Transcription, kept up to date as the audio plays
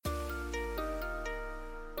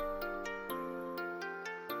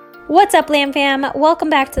What's up, Lamb Fam? Welcome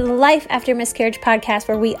back to the Life After Miscarriage podcast,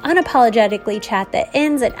 where we unapologetically chat the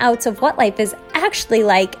ins and outs of what life is actually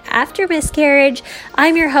like after miscarriage.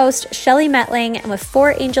 I'm your host, Shelly Metling, and with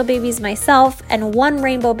 4 angel babies myself and 1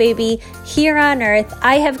 rainbow baby here on earth,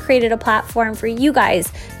 I have created a platform for you guys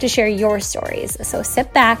to share your stories. So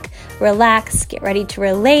sit back, relax, get ready to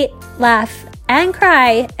relate, laugh, and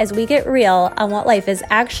cry as we get real on what life is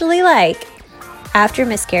actually like after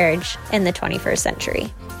miscarriage in the 21st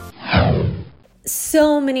century.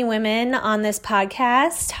 So many women on this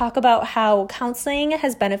podcast talk about how counseling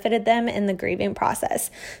has benefited them in the grieving process.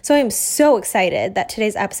 So I'm so excited that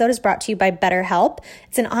today's episode is brought to you by BetterHelp.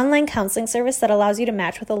 It's an online counseling service that allows you to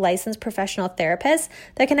match with a licensed professional therapist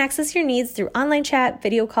that can access your needs through online chat,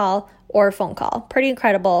 video call, or phone call. Pretty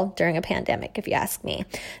incredible during a pandemic, if you ask me.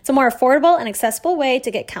 It's a more affordable and accessible way to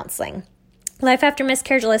get counseling. Life After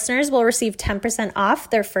Miscarriage listeners will receive 10%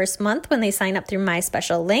 off their first month when they sign up through my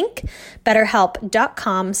special link,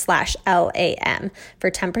 betterhelp.com/LAM,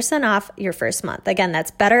 for 10% off your first month. Again,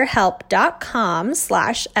 that's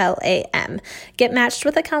betterhelp.com/LAM. Get matched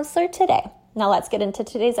with a counselor today. Now let's get into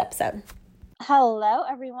today's episode. Hello,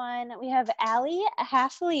 everyone. We have Allie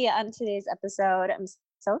Hafele on today's episode. I'm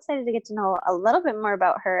so excited to get to know a little bit more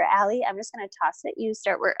about her. Allie, I'm just going to toss it. You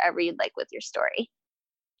start wherever you'd like with your story.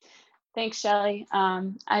 Thanks, Shelly.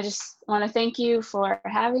 I just want to thank you for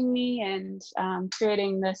having me and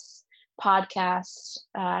creating this podcast.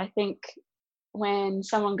 I think when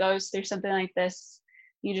someone goes through something like this,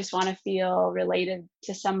 you just want to feel related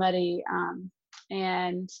to somebody.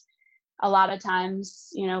 And a lot of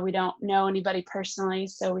times, we don't know anybody personally,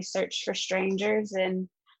 so we search for strangers, and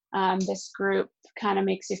this group kind of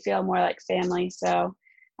makes you feel more like family. So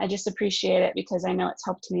I just appreciate it because I know it's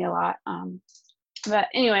helped me a lot. But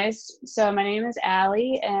anyways, so my name is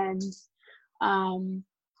Allie, and I'm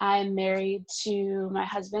married to my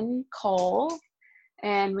husband, Cole,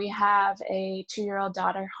 and we have a 2-year-old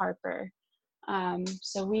daughter, Harper.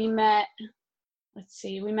 So we met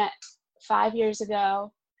 5 years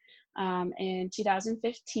ago in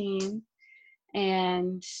 2015,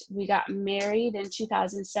 and we got married in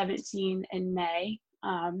 2017 in May.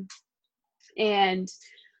 And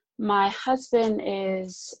my husband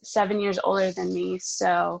is 7 years older than me,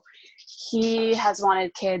 so he has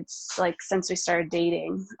wanted kids since we started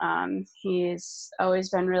dating. He's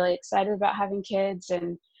always been really excited about having kids,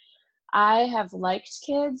 and I have liked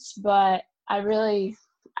kids, but I'm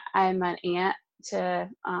an aunt to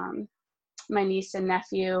my niece and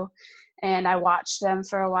nephew, and I watched them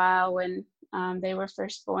for a while when they were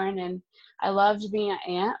first born, and I loved being an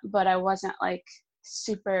aunt, but I wasn't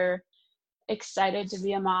super excited to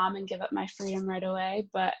be a mom and give up my freedom right away.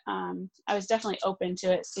 But I was definitely open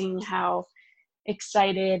to it, seeing how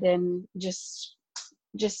excited and just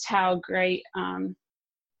how great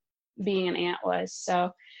being an aunt was.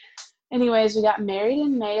 So anyways, we got married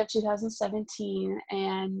in May of 2017,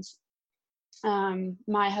 and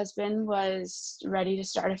my husband was ready to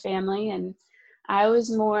start a family, and I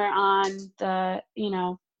was more on the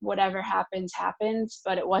whatever happens,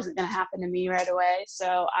 but it wasn't going to happen to me right away.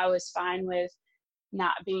 So I was fine with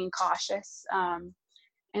not being cautious.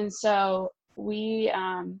 And so we,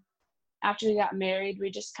 after we got married, we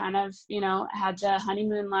just kind of, had the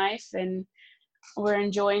honeymoon life, and we're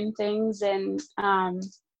enjoying things. And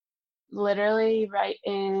literally right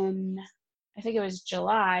in, I think it was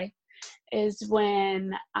July, is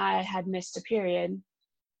when I had missed a period.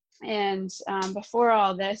 And before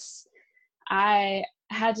all this, I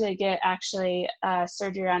had to get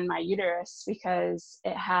surgery on my uterus because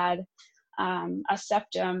it had a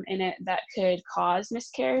septum in it that could cause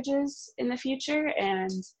miscarriages in the future,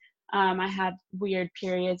 and I had weird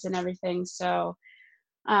periods and everything. So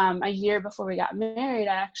a year before we got married,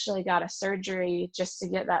 I actually got a surgery just to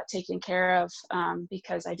get that taken care of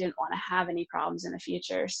because I didn't want to have any problems in the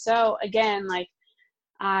future. So again,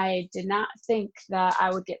 I did not think that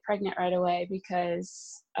I would get pregnant right away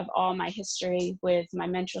because of all my history with my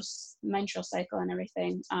menstrual cycle and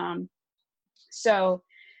everything. So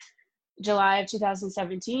July of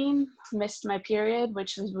 2017, missed my period,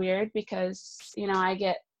 which was weird because, I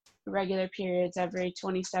get regular periods every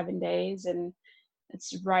 27 days and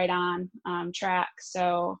it's right on track.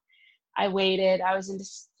 So I waited. I was in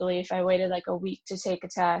disbelief. I waited a week to take a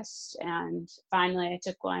test, and finally I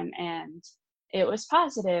took one, and it was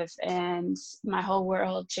positive, and my whole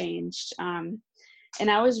world changed. And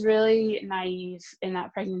I was really naive in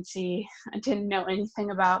that pregnancy. I didn't know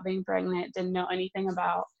anything about being pregnant, didn't know anything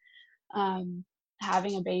about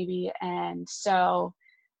having a baby. And so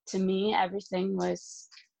to me, everything was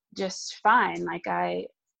just fine.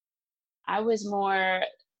 I was more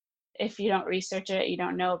if you don't research it, you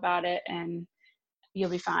don't know about it, and you'll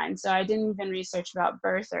be fine. So I didn't even research about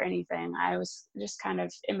birth or anything. I was just kind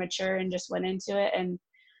of immature and just went into it. And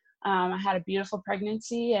I had a beautiful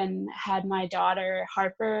pregnancy and had my daughter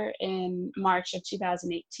Harper in March of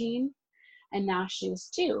 2018, and now she's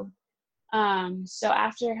 2. So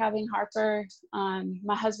after having Harper,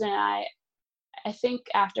 my husband and I think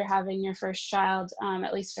after having your first child,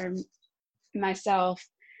 at least for myself,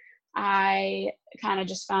 I kind of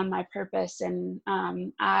just found my purpose, and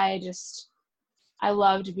I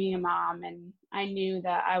loved being a mom, and I knew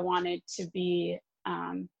that I wanted to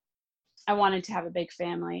have a big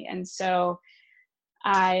family. And so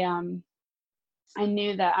I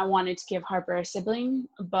knew that I wanted to give Harper a sibling,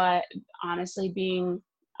 but honestly, being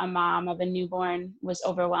a mom of a newborn was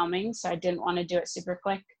overwhelming. So I didn't want to do it super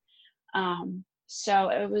quick. So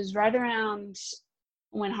it was right around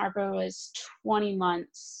when Harper was 20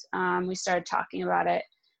 months, we started talking about it.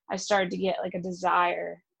 I started to get like a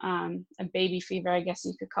desire, a baby fever, I guess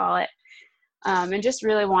you could call it, and just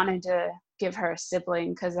really wanted to give her a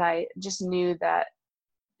sibling because I just knew that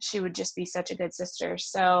she would just be such a good sister.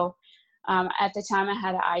 So at the time I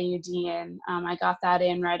had an IUD in. I got that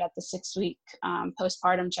in right at the 6-week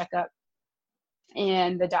postpartum checkup.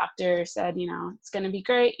 And the doctor said, it's going to be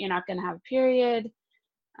great. You're not going to have a period.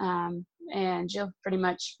 And you'll pretty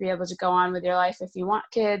much be able to go on with your life. If you want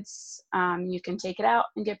kids, you can take it out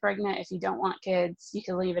and get pregnant. If you don't want kids, you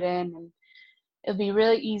can leave it in, and it'll be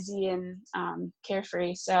really easy and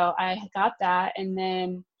carefree. So I got that. And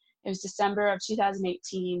then it was December of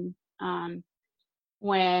 2018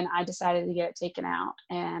 when I decided to get it taken out.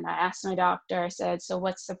 And I asked my doctor, I said, so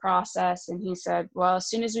what's the process? And he said, well, as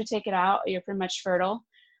soon as we take it out, you're pretty much fertile.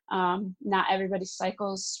 Not everybody's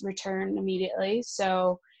cycles return immediately.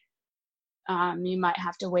 So you might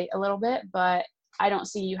have to wait a little bit, but I don't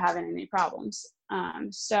see you having any problems.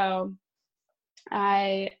 So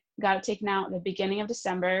I got it taken out at the beginning of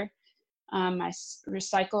December. My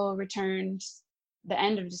cycle returned the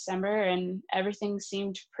end of December, and everything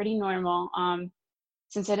seemed pretty normal.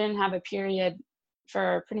 Since I didn't have a period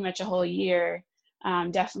for pretty much a whole year,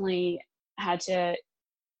 definitely had to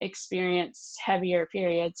experience heavier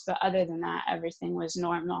periods, but other than that, everything was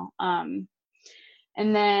normal. And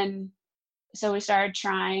then, so we started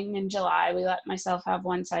trying in July. We let myself have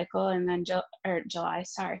one cycle, and then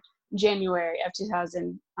January of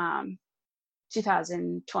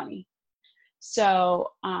 2020.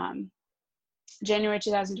 So January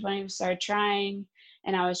 2020, we started trying,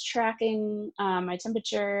 and I was tracking my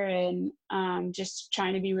temperature and just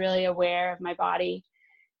trying to be really aware of my body.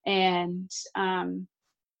 And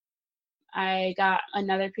I got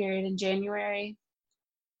another period in January.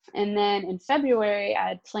 And then in February, I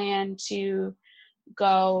had planned to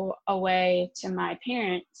go away to my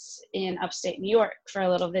parents in upstate New York for a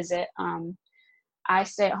little visit. I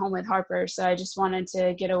stay at home with Harper, so I just wanted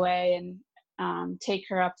to get away and take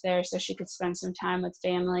her up there so she could spend some time with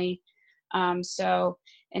family. So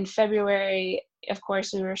in February, of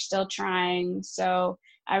course, we were still trying. So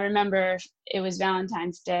I remember it was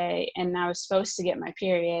Valentine's Day, and I was supposed to get my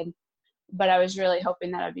period, but I was really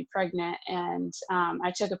hoping that I'd be pregnant. And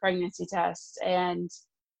I took a pregnancy test, and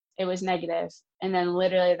it was negative. And then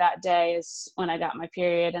literally that day is when I got my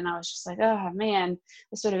period, and I was just like, oh man,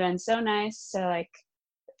 this would have been so nice to like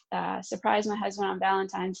surprise my husband on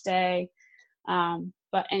Valentine's Day.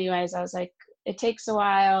 But anyways, I was like, it takes a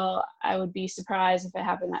while. I would be surprised if it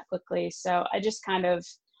happened that quickly. So I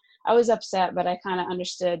was upset, but I kind of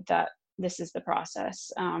understood that this is the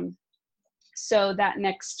process. So that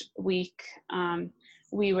next week,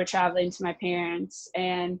 we were traveling to my parents,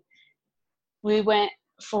 and we went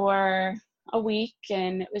for a week,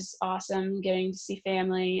 and it was awesome getting to see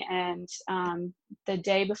family. And the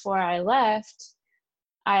day before I left,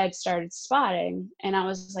 I had started spotting, and I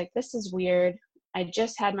was like, this is weird. I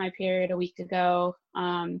just had my period a week ago.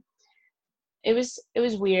 It was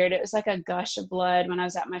weird. It was like a gush of blood when I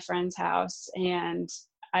was at my friend's house, and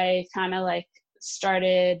I kind of like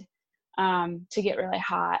started to get really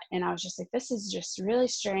hot, and I was just like, this is just really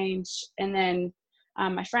strange. And then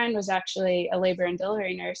my friend was actually a labor and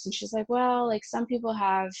delivery nurse, and she's like, well, like some people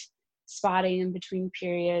have spotting in between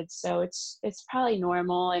periods, so it's probably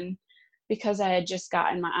normal. And because I had just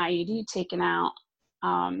gotten my IUD taken out,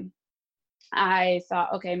 I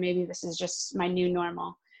thought, okay, maybe this is just my new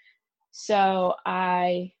normal. So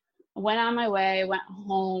I went on my way, went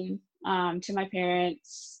home to my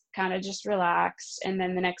parents, kind of just relaxed. And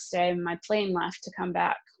then the next day, my plane left to come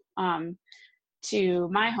back to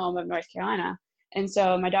my home of North Carolina. And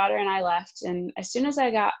so my daughter and I left. And as soon as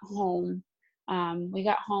I got home, we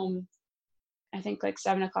got home, I think like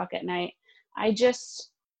 7 o'clock at night.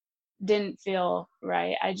 didn't feel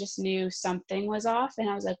right. I just knew something was off, and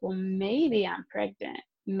I was like, well, maybe I'm pregnant.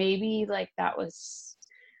 Maybe like that was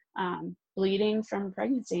bleeding from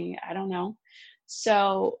pregnancy. I don't know.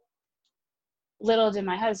 So little did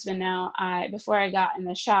my husband know, before I got in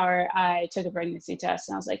the shower, I took a pregnancy test,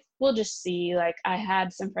 and I was like, we'll just see. Like, I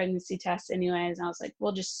had some pregnancy tests anyways, and I was like,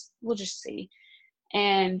 we'll just see.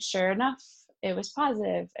 And sure enough, it was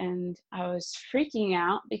positive, and I was freaking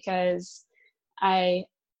out because I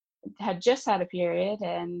had just had a period,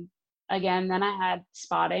 and again, then I had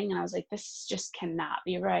spotting, and I was like, this just cannot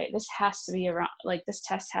be right. This has to be wrong. Like, this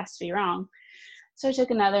test has to be wrong. So I took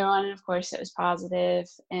another one, and of course it was positive.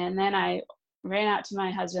 And then I ran out to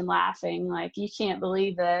my husband laughing, like, you can't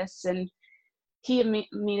believe this. And he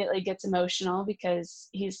immediately gets emotional because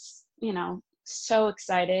he's, so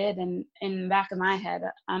excited. And in the back of my head,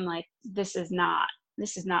 I'm like, this is not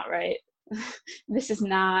right. This is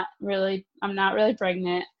not really, I'm not really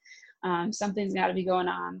pregnant. Something's got to be going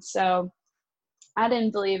on. So I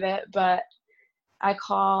didn't believe it, but I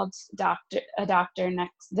called a doctor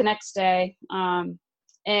the next day,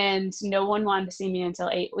 and no one wanted to see me until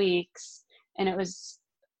 8 weeks. And it was,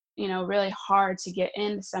 really hard to get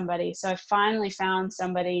into somebody. So I finally found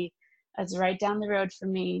somebody that's right down the road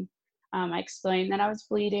from me. I explained that I was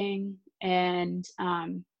bleeding, and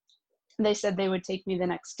they said they would take me the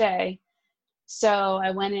next day. So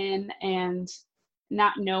I went in, and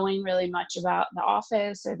not knowing really much about the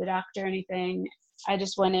office or the doctor or anything, I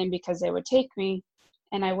just went in because they would take me.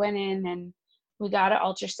 And I went in, and we got an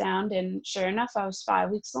ultrasound, and sure enough, I was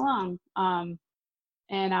 5 weeks along.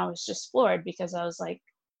 And I was just floored because I was like,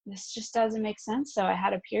 this just doesn't make sense. So I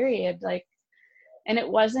had a period, like, and it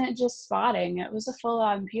wasn't just spotting, it was a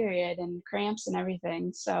full-on period and cramps and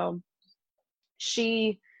everything. So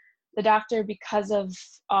the doctor, because of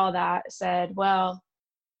all that, said, well,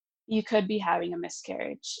 you could be having a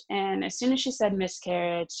miscarriage. And as soon as she said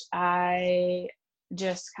miscarriage, I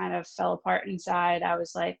just kind of fell apart inside. I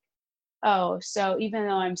was like, oh, so even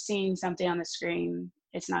though I'm seeing something on the screen,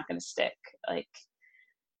 it's not going to stick. Like,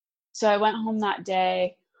 so I went home that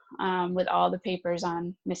day with all the papers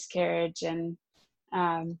on miscarriage, and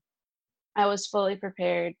I was fully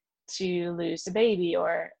prepared to lose the baby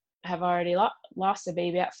or have already lost the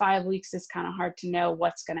baby. At 5 weeks, it's kind of hard to know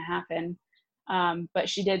what's going to happen. But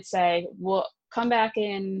she did say, we'll come back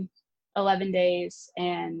in 11 days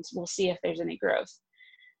and we'll see if there's any growth.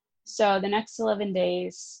 So the next 11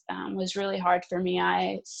 days was really hard for me.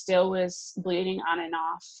 I still was bleeding on and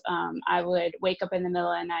off. I would wake up in the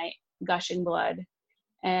middle of the night gushing blood.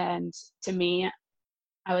 And to me,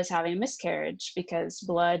 I was having a miscarriage because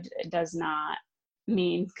blood does not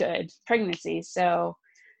mean good pregnancy. So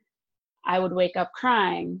I would wake up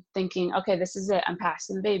crying, thinking, okay, this is it, I'm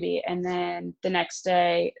passing the baby. And then the next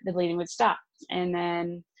day, the bleeding would stop. And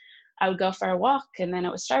then I would go for a walk, and then it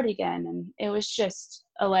would start again. And it was just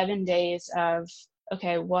 11 days of,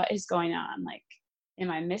 okay, what is going on? Like,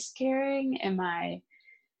 am I miscarrying?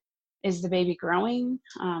 Is the baby growing?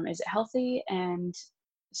 Is it healthy? And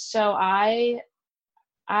so I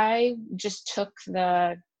just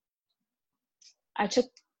I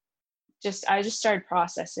just started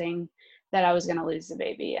processing that I was going to lose the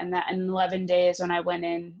baby, and that in 11 days when I went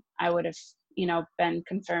in, I would have, been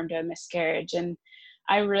confirmed a miscarriage. And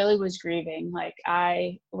I really was grieving. Like,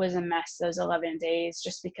 I was a mess those 11 days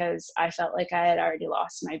just because I felt like I had already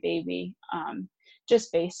lost my baby,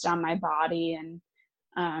 just based on my body,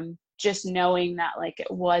 and just knowing that, like, it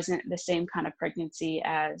wasn't the same kind of pregnancy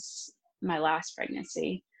as my last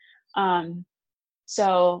pregnancy.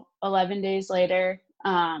 So 11 days later,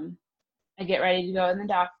 I get ready to go in the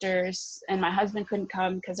doctor's, and my husband couldn't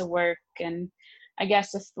come because of work. And I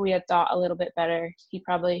guess if we had thought a little bit better, he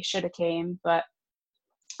probably should have came. But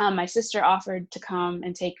my sister offered to come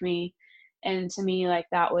and take me. And to me, like,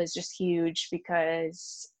 that was just huge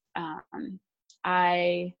because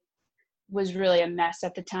I was really a mess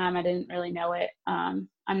at the time. I didn't really know it. I'm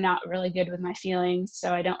not really good with my feelings,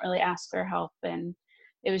 so I don't really ask for help. And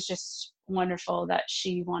it was just wonderful that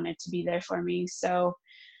she wanted to be there for me. So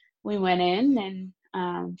we went in,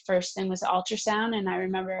 and first thing was the ultrasound. And I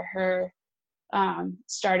remember her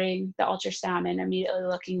starting the ultrasound and immediately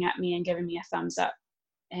looking at me and giving me a thumbs up.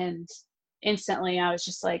 And instantly I was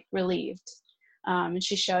just like relieved. And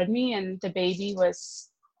she showed me, and the baby was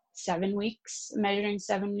 7 weeks, measuring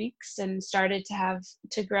 7 weeks, and started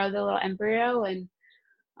to grow the little embryo.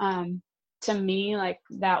 And to me, like,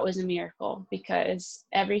 that was a miracle, because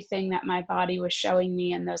everything that my body was showing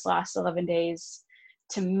me in those last 11 days,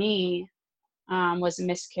 to me, was a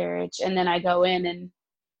miscarriage. And then I go in, and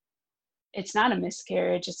it's not a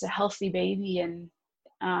miscarriage, it's a healthy baby. And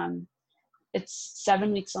it's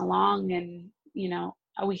 7 weeks along, and, you know,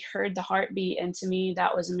 we heard the heartbeat. And to me,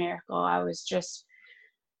 that was a miracle.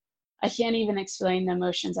 I can't even explain the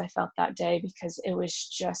emotions I felt that day, because it was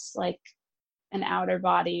just like an outer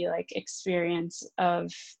body like experience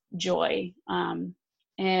of joy.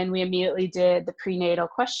 And we immediately did the prenatal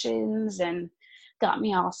questions and got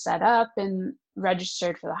me all set up and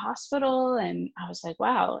registered for the hospital. And I was like,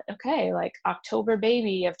 wow, okay, like October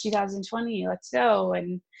baby of 2020, let's go.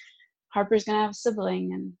 And Harper's gonna have a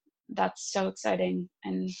sibling, and that's so exciting.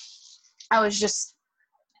 And I was just,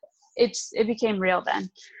 it became real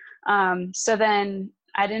then. So then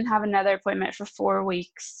I didn't have another appointment for 4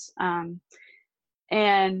 weeks.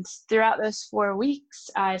 And throughout those 4 weeks,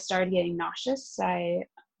 I started getting nauseous.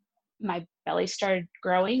 My belly started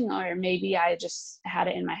growing, or maybe I just had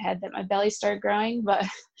it in my head that my belly started growing, but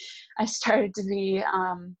I started to be,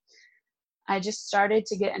 I just started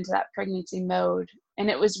to get into that pregnancy mode. And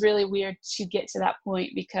it was really weird to get to that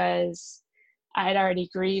point, because I had already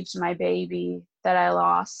grieved my baby that I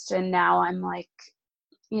lost. And now I'm like,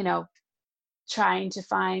 you know, trying to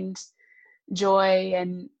find joy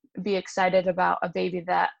and be excited about a baby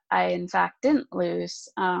that I, in fact, didn't lose.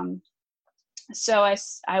 So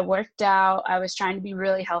I worked out. I was trying to be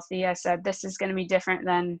really healthy. I said, this is going to be different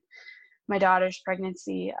than my daughter's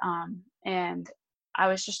pregnancy. And I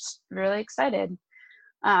was just really excited.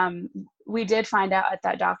 We did find out at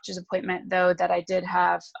that doctor's appointment, though, that I did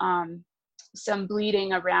have some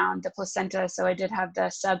bleeding around the placenta. So I did have the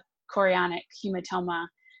subchorionic hematoma,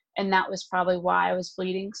 and that was probably why I was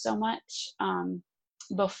bleeding so much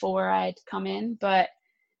before I'd come in. But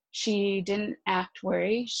she didn't act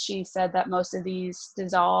worried. She said that most of these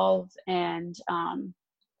dissolve, and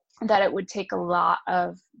that it would take a lot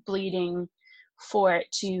of bleeding for it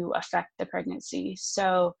to affect the pregnancy.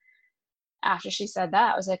 So after she said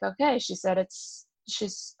that, I was like, okay. She said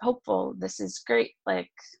she's hopeful. This is great.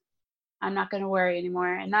 Like, I'm not going to worry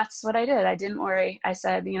anymore. And that's what I did. I didn't worry. I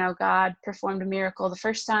said, you know, God performed a miracle the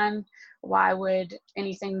first time. Why would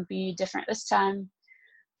anything be different this time?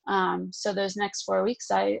 So those next 4 weeks,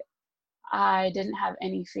 I didn't have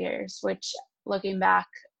any fears, which, looking back,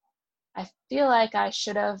 I feel like I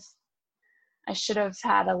should have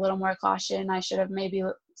had a little more caution. I should have maybe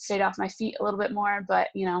stayed off my feet a little bit more. But,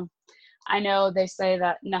 you know, I know they say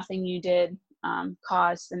that nothing you did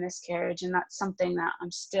caused the miscarriage, and that's something that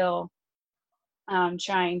I'm still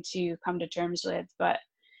trying to come to terms with. But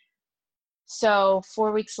so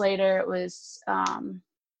 4 weeks later, it was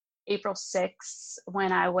April 6th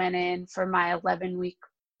when I went in for my 11-week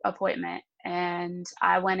appointment. And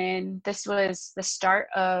I went in, this was the start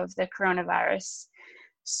of the coronavirus.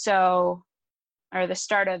 Or the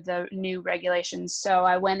start of the new regulations. So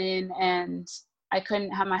I went in, and I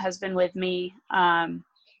couldn't have my husband with me.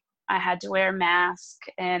 I had to wear a mask,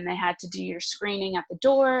 and they had to do your screening at the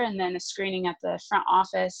door and then a screening at the front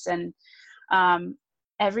office. And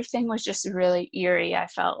everything was just really eerie. I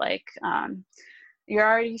felt like you're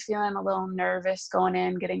already feeling a little nervous going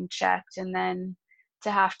in, getting checked, and then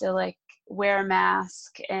to have to like wear a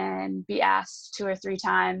mask and be asked 2 or 3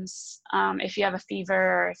 times if you have a fever,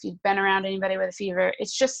 or if you've been around anybody with a fever.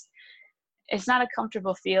 It's not a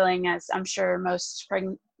comfortable feeling, as I'm sure most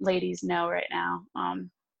pregnant ladies know right now.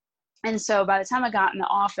 And so by the time I got in the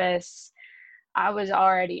office, I was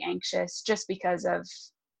already anxious just because of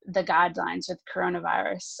the guidelines with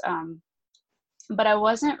coronavirus. But I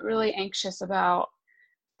wasn't really anxious about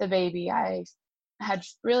the baby. I had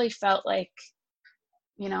really felt like,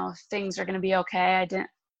 you know, things are going to be okay.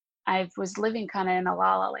 I was living kind of in a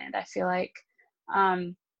la la land, I feel like.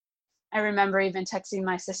 I remember even texting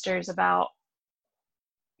my sisters about,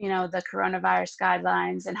 you know, the coronavirus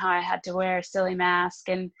guidelines and how I had to wear a silly mask,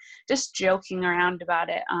 and just joking around about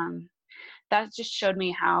it. That just showed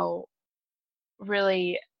me how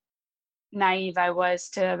really naive I was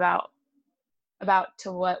to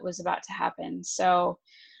what was about to happen. So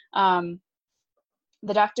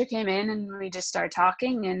the doctor came in, and we just started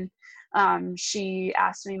talking, and she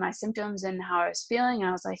asked me my symptoms and how I was feeling. And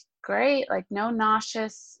I was like, great, like no nausea.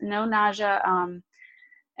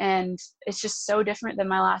 And it's just so different than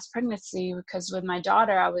my last pregnancy, because with my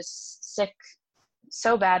daughter, I was sick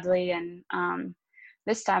so badly. And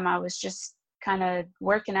this time I was just kind of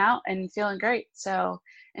working out and feeling great. So,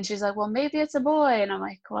 and she's like, well, maybe it's a boy. And I'm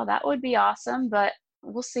like, well, that would be awesome, but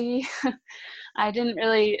we'll see. I didn't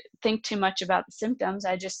really think too much about the symptoms.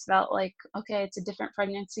 I just felt like, okay, it's a different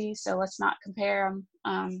pregnancy, so let's not compare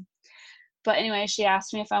them. But anyway, she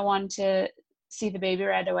asked me if I wanted to see the baby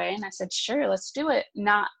right away, and I said, sure, let's do it.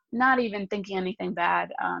 Not even thinking anything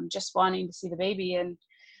bad, just wanting to see the baby. And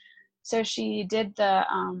so she did the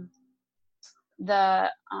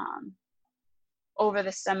over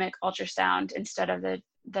the stomach ultrasound instead of the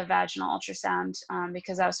vaginal ultrasound,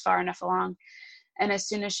 because I was far enough along. And as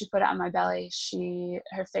soon as she put it on my belly,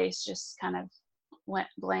 her face just kind of went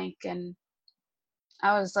blank, and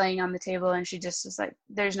I was laying on the table, and she just was like,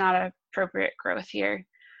 there's not appropriate growth here,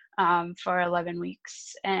 for 11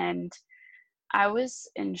 weeks. And I was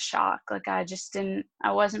in shock. Like, I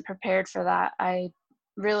wasn't prepared for that. I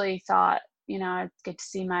really thought, I'd get to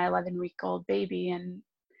see my 11-week-old baby and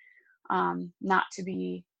not to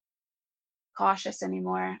be cautious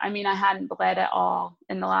anymore. I mean, I hadn't bled at all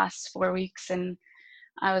in the last 4 weeks, and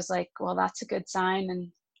I was like, well, that's a good sign.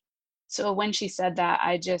 And so when she said that,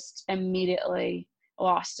 I just immediately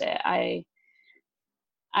lost it. I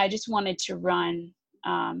just wanted to run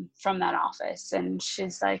from that office. And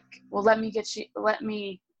she's like, well, let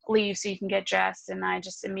me leave so you can get dressed. And I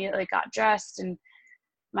just immediately got dressed, and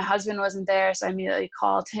my husband wasn't there. So I immediately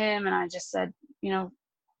called him, and I just said,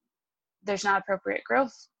 there's not appropriate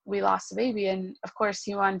growth. We lost the baby. And of course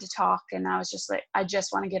he wanted to talk. And I was just like, I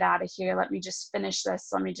just want to get out of here. Let me just finish this.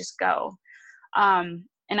 Let me just go. And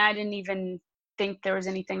I didn't even think there was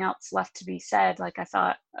anything else left to be said. Like, I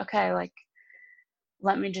thought, okay, like,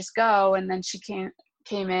 let me just go. And then she came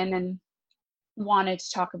in and wanted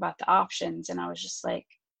to talk about the options. And I was just like,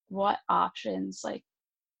 what options? Like,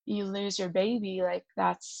 you lose your baby, like,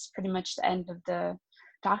 that's pretty much the end of the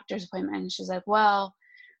doctor's appointment. And she's like, well,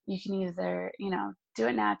 you can either, do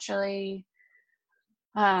it naturally.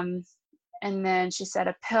 And then she said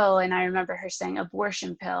a pill, and I remember her saying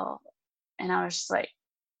abortion pill. And I was just like,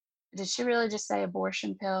 did she really just say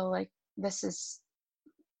abortion pill? Like, this is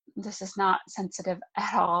not sensitive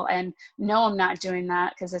at all. And no, I'm not doing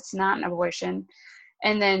that, because it's not an abortion.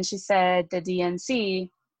 And then she said the DNC,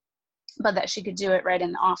 but that she could do it right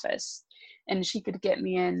in the office, and she could get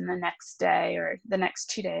me in the next day or the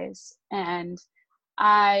next 2 days. And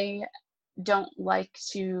I don't like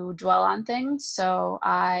to dwell on things, so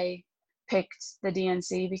I picked the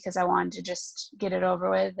DNC because I wanted to just get it over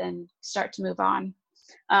with and start to move on.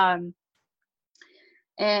 And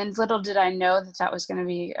little did I know that was going to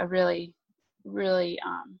be a really, really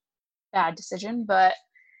bad decision. But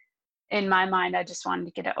in my mind, I just wanted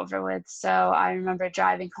to get it over with. So I remember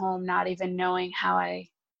driving home, not even knowing how I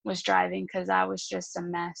was driving, because I was just a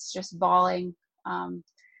mess, just bawling,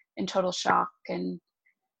 in total shock. And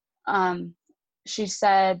she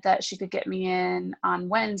said that she could get me in on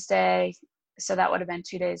Wednesday. So that would have been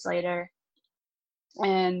 2 days later.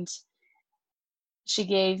 And she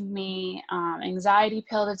gave me anxiety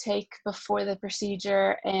pill to take before the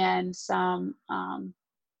procedure, and some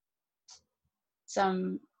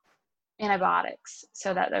antibiotics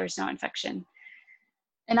so that there was no infection.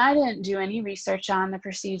 And I didn't do any research on the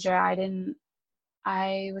procedure.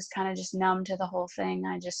 I was kind of just numb to the whole thing.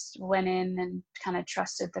 I just went in and kind of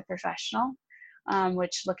trusted the professional,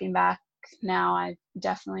 which, looking back now, I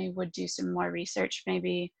definitely would do some more research,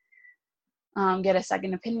 maybe get a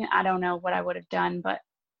second opinion. I don't know what I would have done, but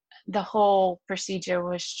the whole procedure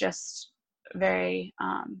was just very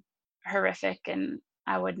horrific, and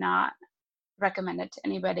I would not recommend it to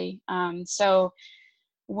anybody. So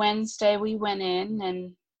Wednesday we went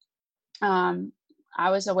in, and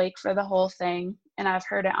I was awake for the whole thing, and I've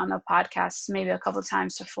heard it on the podcast maybe a couple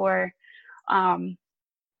times before,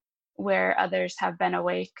 where others have been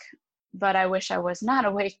awake, but I wish I was not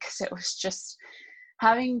awake, because it was just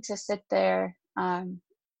having to sit there and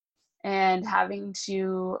having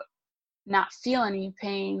to not feel any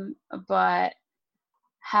pain, but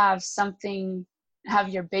have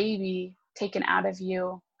your baby taken out of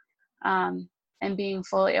you, and being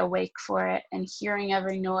fully awake for it, and hearing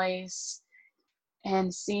every noise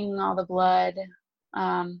and seeing all the blood.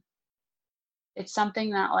 It's something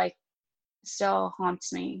that, like, still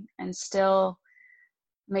haunts me and still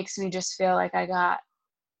makes me just feel like I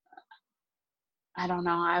don't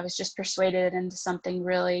know, I was just persuaded into something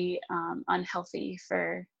really unhealthy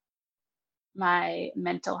for my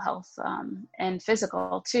mental health, and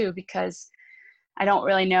physical too, because I don't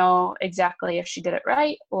really know exactly if she did it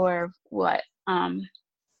right or what.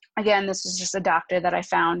 Again, this was just a doctor that I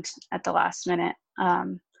found at the last minute.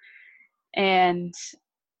 And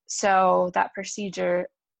so that procedure,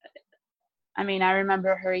 I mean, I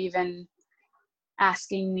remember her even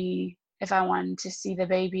asking me if I wanted to see the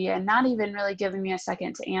baby, and not even really giving me a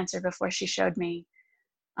second to answer before she showed me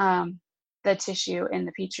the tissue in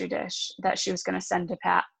the petri dish that she was going to send to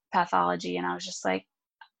pathology. And I was just like,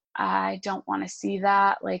 I don't want to see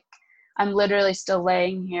that. Like, I'm literally still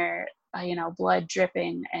laying here, blood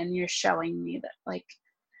dripping, and you're showing me that, like,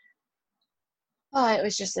 oh,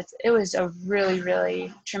 it was a really,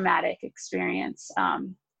 really traumatic experience.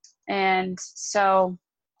 And so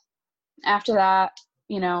after that,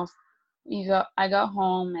 I go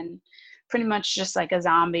home and pretty much just like a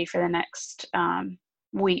zombie for the next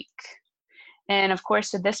week. And of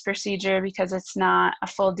course, with this procedure, because it's not a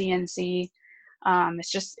full DNC,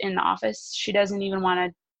 it's just in the office, she doesn't even want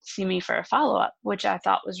to see me for a follow-up, which I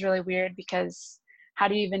thought was really weird, because how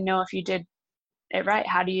do you even know if you did it right?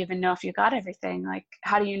 How do you even know if you got everything? Like,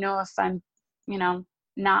 how do you know if I'm,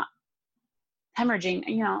 not hemorrhaging?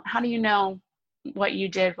 How do you know what you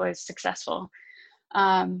did was successful?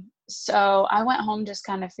 So I went home just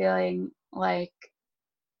kind of feeling like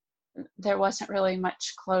there wasn't really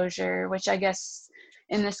much closure, which I guess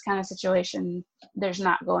in this kind of situation, there's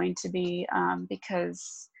not going to be,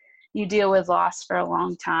 because you deal with loss for a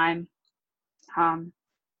long time,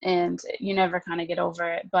 and you never kind of get over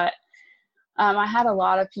it. But I had a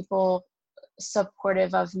lot of people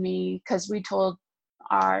supportive of me, because we told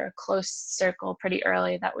our close circle pretty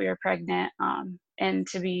early that we were pregnant, and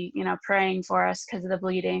to be, praying for us because of the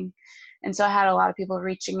bleeding. And so I had a lot of people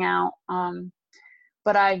reaching out.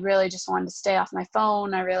 But I really just wanted to stay off my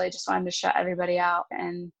phone. I really just wanted to shut everybody out.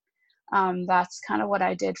 And that's kind of what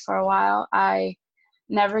I did for a while. I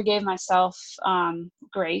never gave myself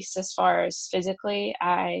grace as far as physically.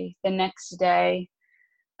 The next day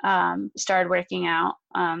started working out,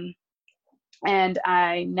 and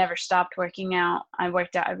I never stopped working out. I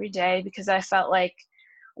worked out every day because I felt like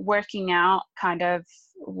working out kind of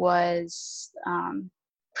was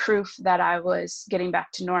proof that I was getting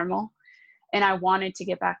back to normal. And I wanted to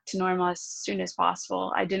get back to normal as soon as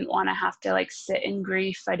possible. I didn't want to have to like sit in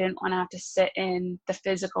grief. I didn't want to have to sit in the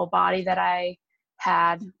physical body that I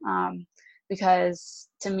had, because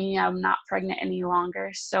to me, I'm not pregnant any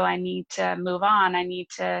longer. So I need to move on. I need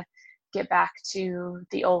to get back to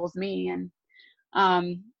the old me. And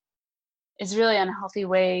it's really an unhealthy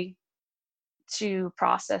way to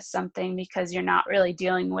process something, because you're not really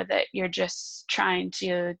dealing with it. You're just trying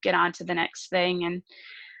to get on to the next thing. And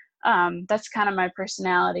that's kind of my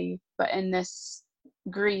personality. But in this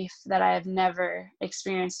grief that I have never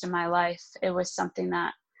experienced in my life, it was something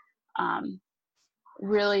that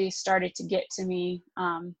really started to get to me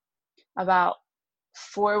about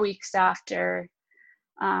 4 weeks after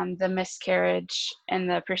the miscarriage and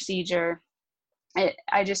the procedure.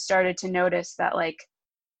 I just started to notice that, like,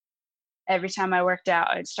 every time I worked out,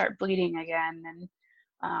 I'd start bleeding again.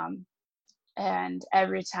 And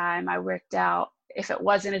every time I worked out, if it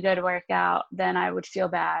wasn't a good workout, then I would feel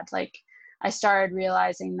bad. Like, I started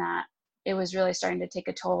realizing that it was really starting to take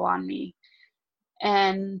a toll on me.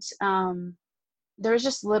 And there was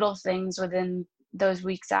just little things within those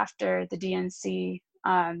weeks after the DNC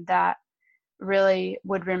that really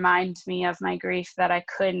would remind me of my grief, that I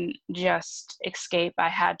couldn't just escape. I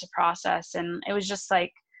had to process. And it was just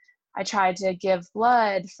like, I tried to give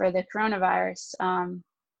blood for the coronavirus,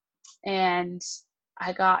 and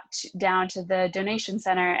I got down to the donation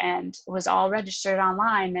center and was all registered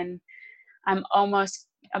online, and I'm almost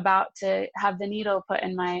about to have the needle put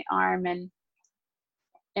in my arm, and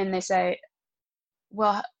they say,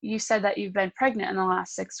 well, you said that you've been pregnant in the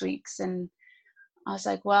last 6 weeks. And I was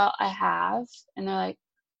like, well, I have. And they're like,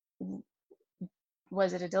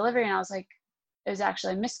 was it a delivery? And I was like, it was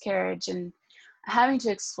actually a miscarriage. And having to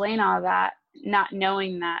explain all that, not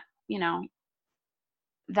knowing that,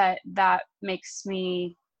 that makes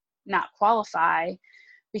me not qualify,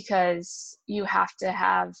 because you have to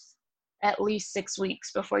have at least 6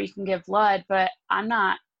 weeks before you can give blood. But I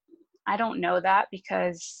don't know that,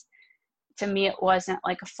 because to me, it wasn't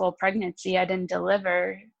like a full pregnancy. I didn't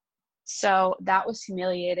deliver. So that was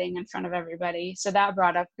humiliating in front of everybody. So that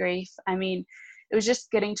brought up grief. I mean, it was just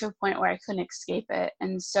getting to a point where I couldn't escape it.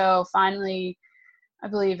 And so finally, I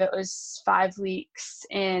believe it was 5 weeks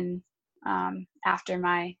in, after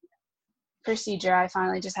my procedure, I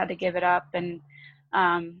finally just had to give it up. And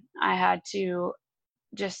I had to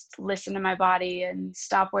just listen to my body and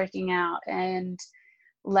stop working out and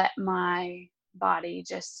let my body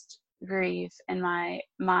just grieve and my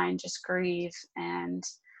mind just grieve. And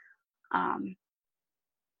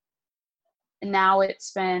now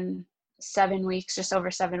it's been 7 weeks, just over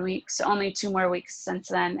 7 weeks, only 2 more weeks since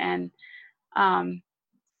then. And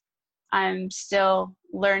I'm still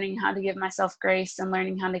learning how to give myself grace and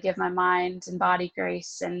learning how to give my mind and body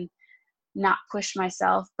grace and not push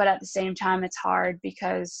myself. But at the same time, it's hard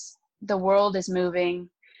because the world is moving.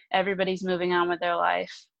 Everybody's moving on with their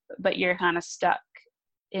life, but you're kind of stuck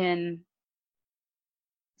in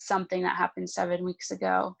something that happened 7 weeks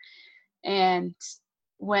ago. And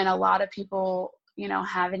when a lot of people,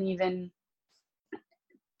 haven't even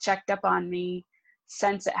checked up on me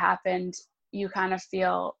since it happened, you kind of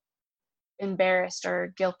feel embarrassed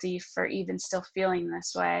or guilty for even still feeling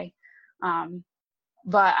this way.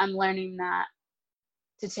 But I'm learning that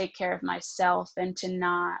to take care of myself and to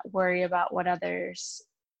not worry about what others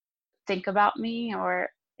think about me, or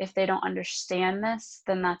if they don't understand this,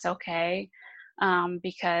 then that's okay,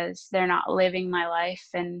 because they're not living my life.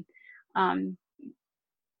 And um,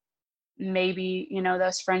 maybe,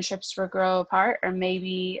 those friendships will grow apart, or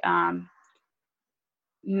maybe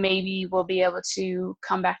we'll be able to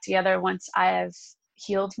come back together once I have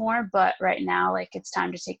healed more. But right now, like, it's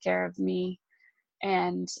time to take care of me.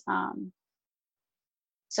 And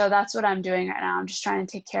so that's what I'm doing right now. I'm just trying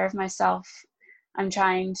to take care of myself. I'm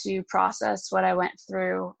trying to process what I went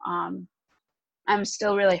through. I'm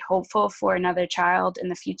still really hopeful for another child in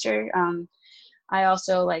the future. I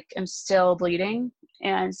also am still bleeding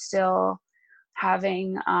and still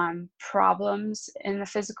having problems in the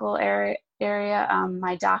physical area.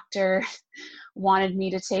 My doctor wanted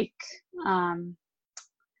me to take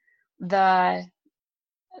the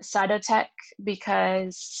Cytotec,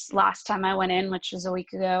 because last time I went in, which was a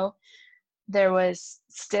week ago, there was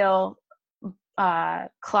still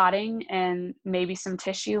clotting and maybe some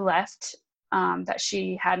tissue left that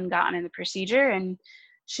she hadn't gotten in the procedure. And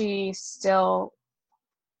she still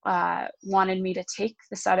wanted me to take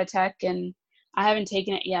the Cytotec, and I haven't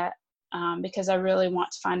taken it yet because I really want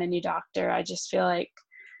to find a new doctor. I just feel like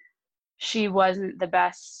she wasn't the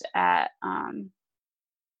best at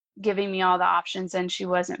giving me all the options, and she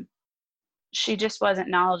just wasn't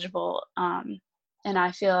knowledgeable. And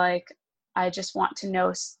I feel like I just want to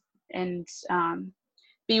know and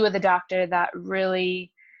be with a doctor that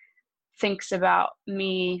really thinks about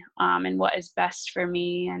me and what is best for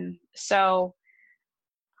me. And so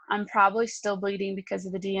I'm probably still bleeding because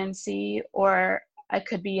of the DNC, or I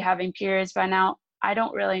could be having periods by now. I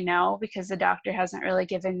don't really know, because the doctor hasn't really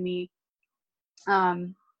given me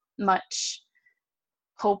much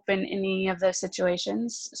hope in any of those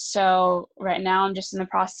situations. So right now I'm just in the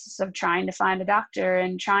process of trying to find a doctor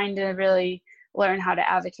and trying to really learn how to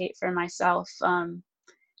advocate for myself.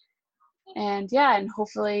 And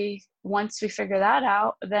hopefully once we figure that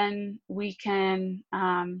out, then we can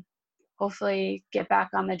hopefully get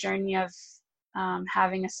back on the journey of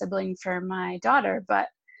having a sibling for my daughter. But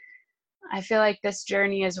I feel like this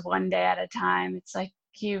journey is one day at a time. It's like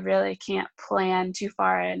you really can't plan too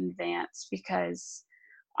far in advance, because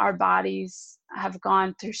our bodies have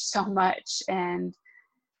gone through so much, and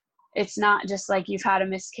it's not just like you've had a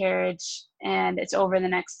miscarriage and it's over the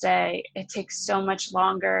next day. It takes so much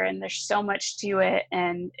longer, and there's so much to it,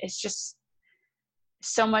 and it's just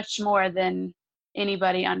so much more than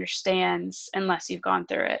anybody understands unless you've gone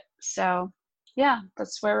through it. So yeah,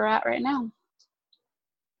 that's where we're at right now.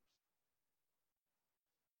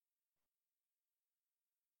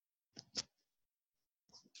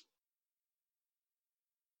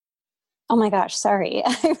 Oh my gosh, sorry.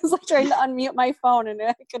 I was trying to unmute my phone and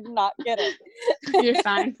I could not get it. You're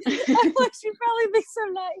fine. I'm like, she probably thinks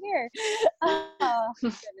I'm not here. Oh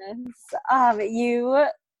goodness. You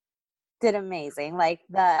did amazing. I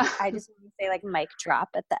just want to say mic drop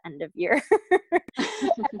at the end of your at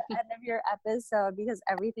the end of your episode, because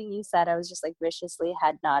everything you said, I was just viciously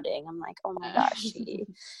head nodding. I'm like, oh my gosh, she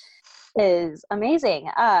is amazing.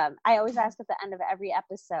 I always ask at the end of every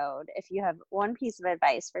episode, if you have one piece of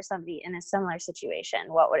advice for somebody in a similar situation,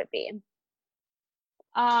 what would it be?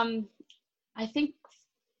 I think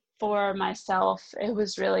for myself, it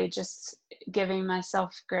was really just giving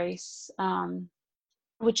myself grace,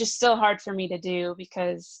 which is still hard for me to do,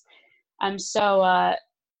 because I'm so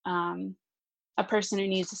a person who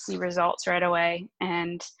needs to see results right away.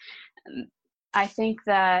 And I think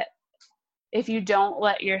that if you don't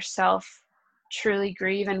let yourself truly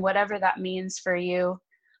grieve, and whatever that means for you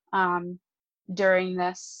during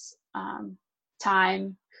this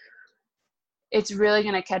time, it's really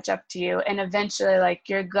going to catch up to you. And eventually,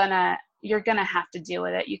 you're gonna have to deal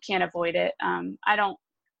with it. You can't avoid it.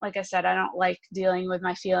 Like I said, I don't like dealing with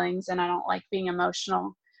my feelings, and I don't like being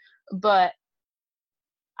emotional, but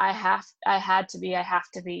I have to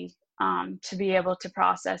be to be able to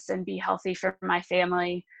process and be healthy for my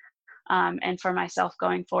family and for myself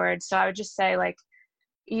going forward. So I would just say,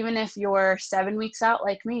 even if you're 7 weeks out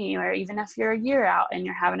like me, or even if you're a year out and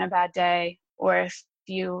you're having a bad day, or if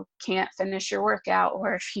you can't finish your workout,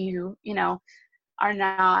 or if you are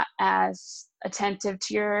not as attentive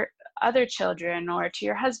to your other children or to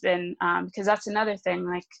your husband, because that's another thing.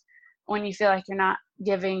 When you feel like you're not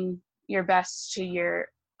giving your best to your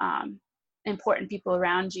important people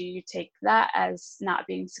around you, you take that as not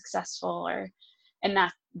being successful, and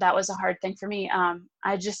that was a hard thing for me.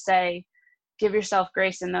 I just say, give yourself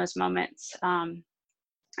grace in those moments, and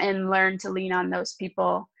learn to lean on those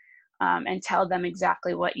people and tell them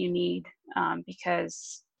exactly what you need,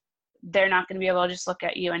 because they're not going to be able to just look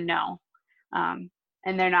at you and know.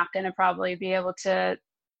 And they're not going to probably be able to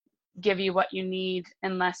give you what you need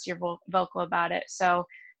unless you're vocal about it. So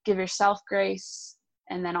give yourself grace,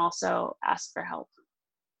 and then also ask for help.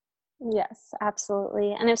 Yes,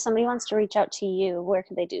 absolutely. And if somebody wants to reach out to you, where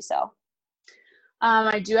could they do so?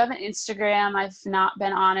 I do have an Instagram. I've not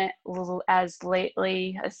been on it as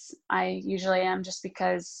lately as I usually am, just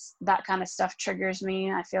because that kind of stuff triggers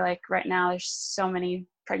me. I feel like right now there's so many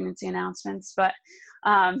pregnancy announcements, but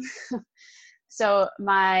so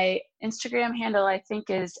my Instagram handle, I think,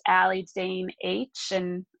 is Allie Dane H,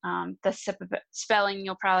 and the spelling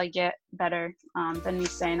you'll probably get better than me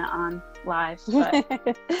saying it on live.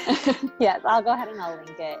 But yes, I'll go ahead and I'll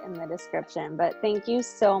link it in the description. But thank you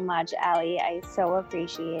so much, Allie. I so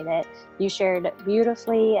appreciate it. You shared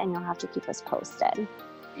beautifully, and you'll have to keep us posted.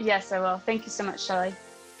 Yes, I will. Thank you so much, Shelly.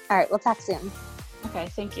 All right, we'll talk soon. Okay,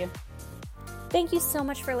 thank you. Thank you so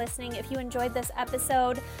much for listening. If you enjoyed this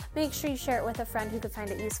episode, make sure you share it with a friend who could find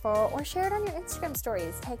it useful, or share it on your Instagram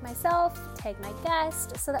stories. Tag myself, tag my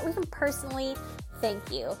guest, so that we can personally thank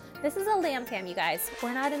you. This is a lamb fam, you guys.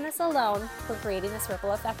 We're not in this alone. We're creating this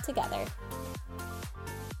ripple effect together.